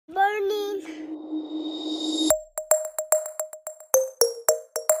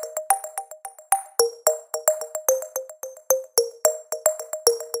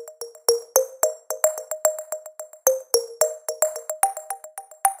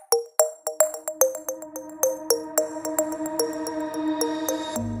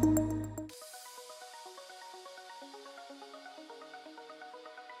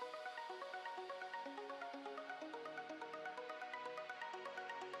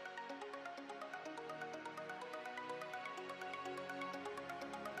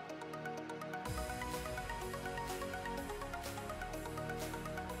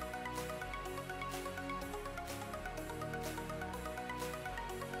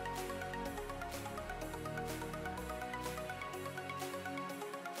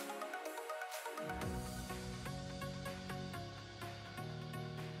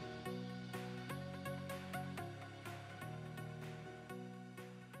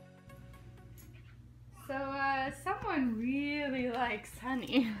Someone really likes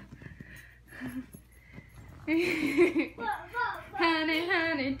honey. Honey,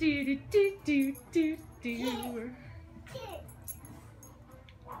 honey, do do do do do do.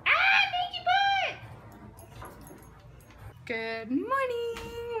 Ah, Pinky butt! Good morning.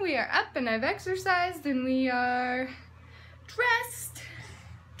 We are up and I've exercised and we are dressed.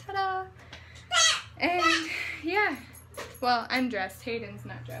 Ta-da! And yeah, well, I'm dressed. Hayden's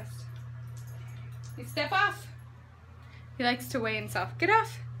not dressed. You step off. He likes to weigh himself. Get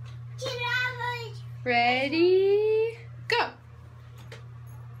off. Get off. Ready, go.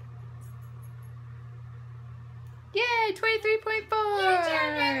 Yay,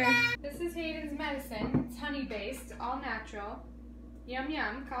 23.4. This is Hayden's medicine. It's honey-based, all natural. Yum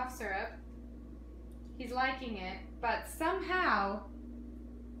yum, cough syrup. He's liking it, but somehow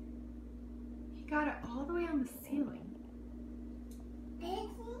he got it all the way on the ceiling.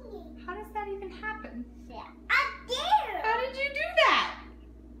 How does that even happen? Up there. How did you do that?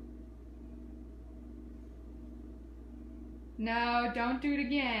 No, don't do it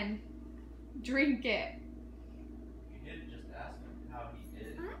again. Drink it. You did just ask him how he did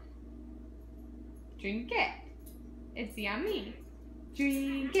it. Huh? Drink it. It's yummy.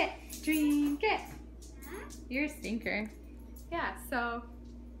 Drink it. Drink it. Huh? You're a stinker. Yeah, so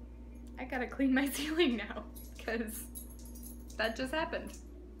I gotta clean my ceiling now because that just happened.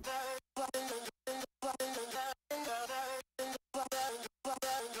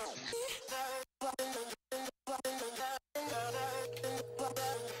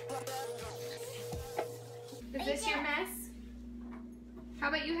 Is this your mess? How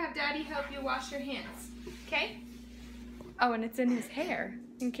about you have Daddy help you wash your hands, okay? Oh, and it's in his hair,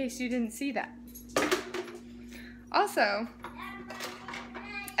 in case you didn't see that. Also,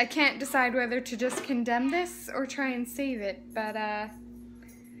 I can't decide whether to just condemn this or try and save it, but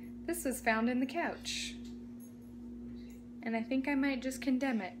this was found in the couch. And I think I might just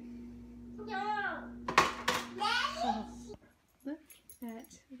condemn it. No. Oh, look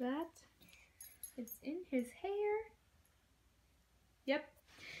at that. It's in his hair. Yep.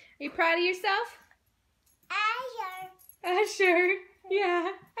 Are you proud of yourself? Sure.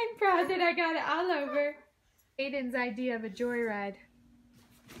 Yeah, I'm proud that I got it all over. Aiden's idea of a joyride.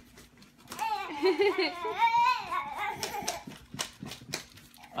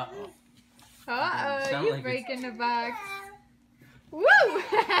 Uh-oh. Uh-oh, Sound you like breaking the box. Woo!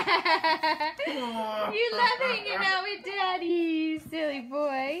 You love hanging out with Daddy, you silly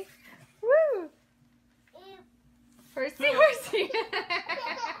boy. Woo! Horsey, horsey.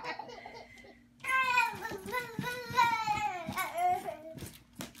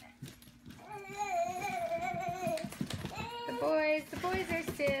 The boys are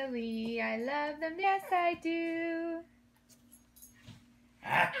silly. I love them, yes I do.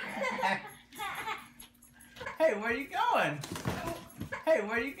 Hey, where are you going? Hey,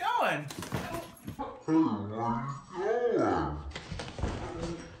 where are you going?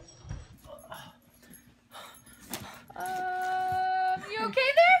 You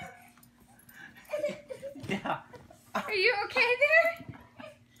okay there? Yeah. Are you okay there?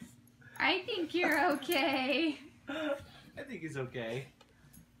 I think you're okay. I think he's okay.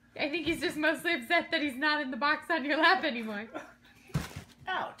 I think he's just mostly upset that he's not in the box on your lap anymore.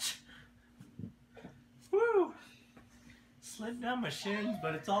 Ouch. Woo. Slid down my shins,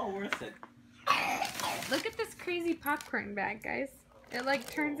 but it's all worth it. Look at this crazy popcorn bag, guys. It like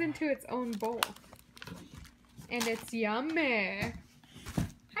turns into its own bowl. And it's yummy.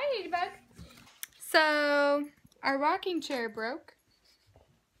 Hi, Ladybug. So, our rocking chair broke.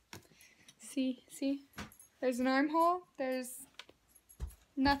 See? There's an armhole. There's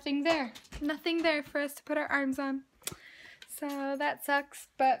nothing there. Nothing there for us to put our arms on. So that sucks,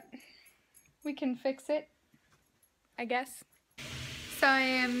 but we can fix it, I guess. So I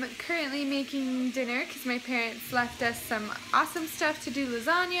am currently making dinner because my parents left us some awesome stuff to do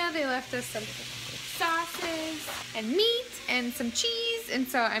lasagna. They left us some sauces and meat and some cheese, and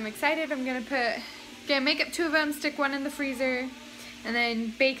so I'm excited. I'm gonna make up 2 of them, stick one in the freezer, and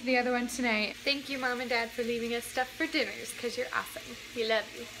then bake the other one tonight. Thank you, Mom and Dad, for leaving us stuff for dinners because you're awesome. We love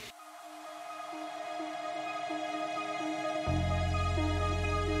you.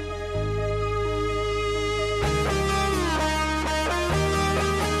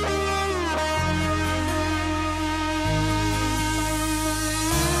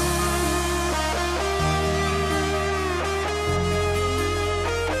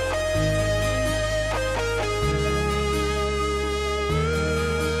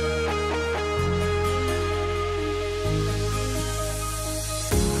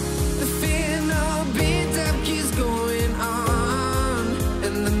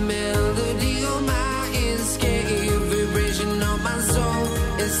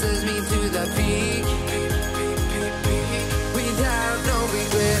 chases me to the peak. Without no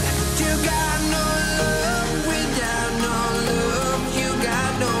regret, you got no love. Without no love, you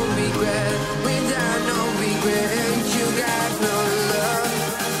got no regret. Without no regret, you got no love.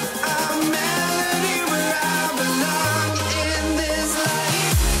 A melody where I belong in this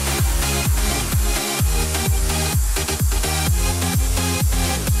life.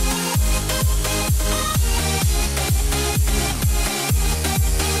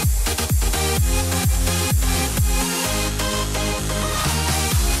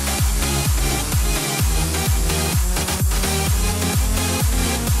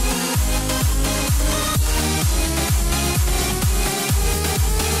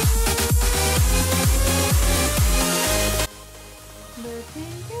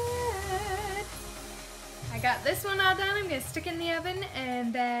 Looking good. I got this one all done. I'm gonna stick it in the oven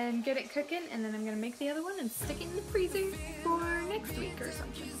and then get it cooking, and then I'm gonna make the other one and stick it in the freezer for next week or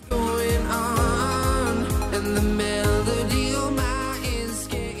something. Going on, and the melody of my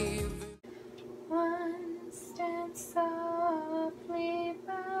escape. One stands softly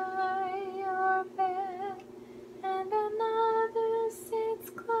by your bed, and another sits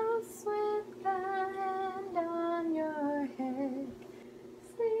close with a hand on your head.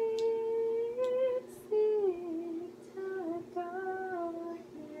 Sleep, sleep till the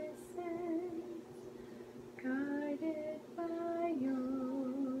darkness ends, guarded by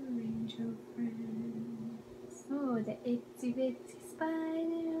your angel friends. Oh, the itsy bitsy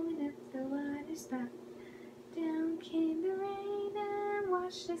spider went up the water spout. Down came the rain and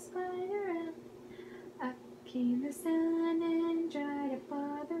washed the spider out. Up came the sun and dried up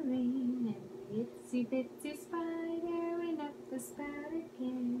all the rain. And the itsy bitsy spider went up the spout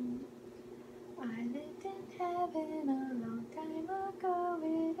again. I lived in heaven a long time ago,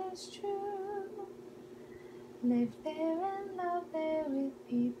 it is true. Lived there and loved there with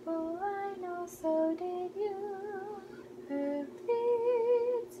people I know, so did you. Her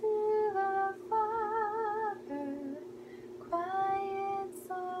plea to the Father quiets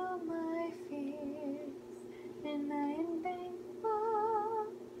all my fears, and I am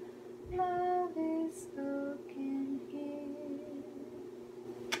thankful love is spoken here.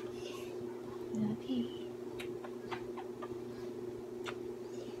 Love you.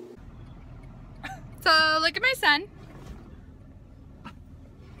 So look at my son.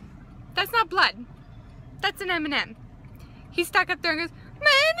 That's not blood. That's an M&M. He stuck up there and goes,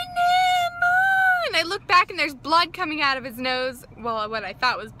 "My M&M!" And I look back and there's blood coming out of his nose. Well, what I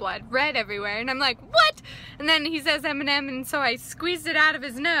thought was blood, red everywhere. And I'm like, what? And then he says M&M, and so I squeezed it out of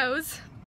his nose.